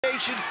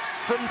celebration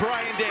from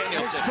Bryan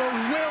Danielson. It's the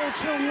will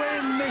to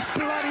win, this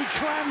bloody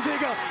clam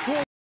digger.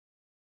 Whoa.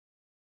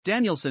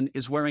 Danielson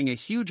is wearing a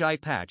huge eye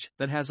patch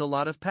that has a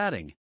lot of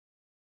padding.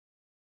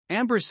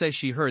 Amber says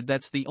she heard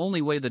that's the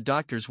only way the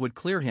doctors would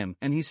clear him,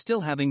 and he's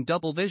still having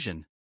double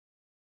vision.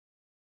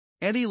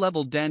 Eddie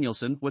leveled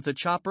Danielson with a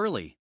chop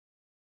early.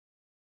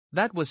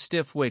 That was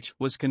stiff, which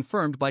was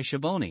confirmed by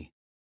Schiavone.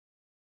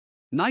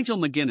 Nigel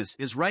McGuinness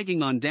is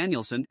ragging on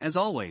Danielson as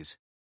always.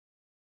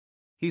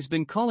 He's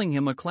been calling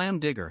him a clam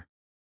digger.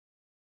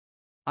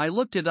 I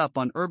looked it up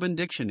on Urban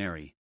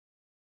Dictionary.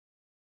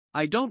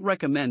 I don't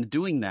recommend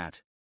doing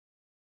that.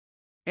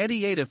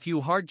 Eddie ate a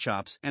few hard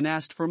chops and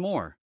asked for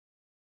more.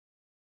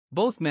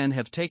 Both men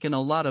have taken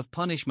a lot of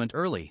punishment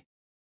early.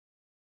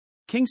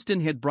 Kingston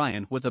hit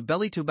Bryan with a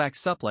belly-to-back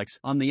suplex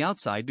on the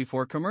outside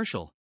before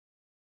commercial.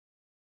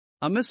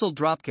 A missile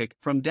dropkick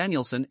from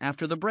Danielson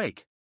after the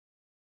break.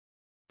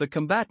 The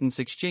combatants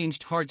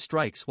exchanged hard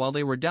strikes while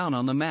they were down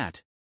on the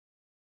mat.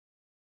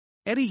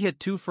 Eddie hit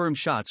two firm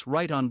shots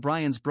right on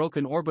Bryan's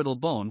broken orbital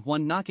bone,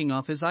 one knocking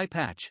off his eye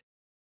patch.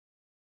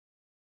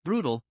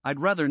 Brutal, I'd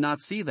rather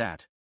not see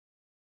that.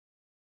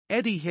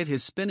 Eddie hit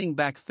his spinning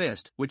back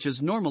fist, which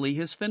is normally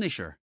his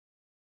finisher.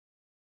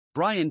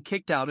 Bryan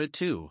kicked out at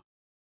 2.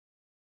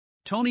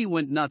 Tony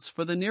went nuts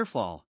for the near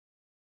fall.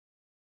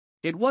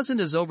 It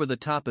wasn't as over the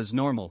top as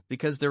normal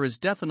because there is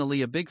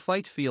definitely a big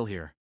fight feel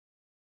here.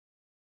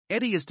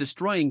 Eddie is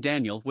destroying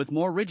Daniel with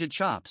more rigid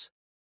chops.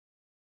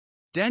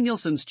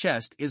 Danielson's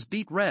chest is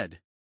beet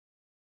red.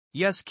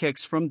 Yes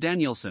kicks from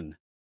Danielson.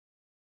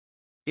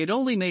 It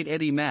only made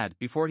Eddie mad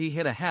before he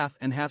hit a half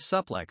and half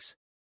suplex.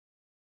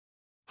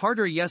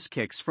 Harder yes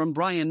kicks from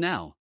Bryan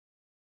now.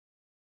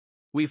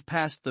 We've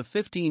passed the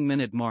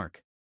 15-minute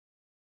mark.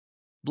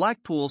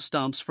 Blackpool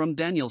stomps from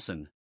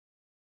Danielson.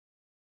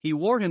 He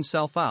wore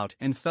himself out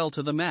and fell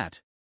to the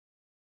mat.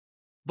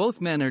 Both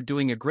men are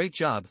doing a great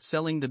job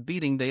selling the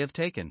beating they have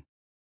taken.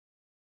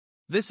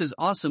 This is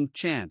awesome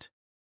chant.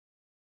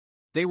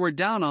 They were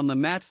down on the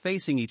mat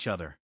facing each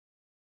other.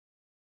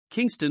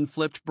 Kingston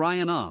flipped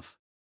Bryan off.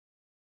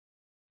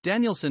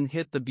 Danielson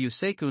hit the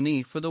Buseku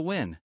knee for the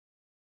win.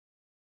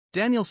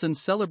 Danielson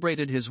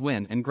celebrated his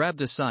win and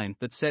grabbed a sign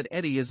that said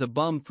Eddie is a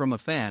bum from a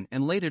fan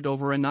and laid it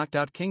over and knocked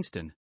out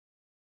Kingston.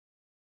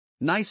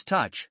 Nice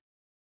touch.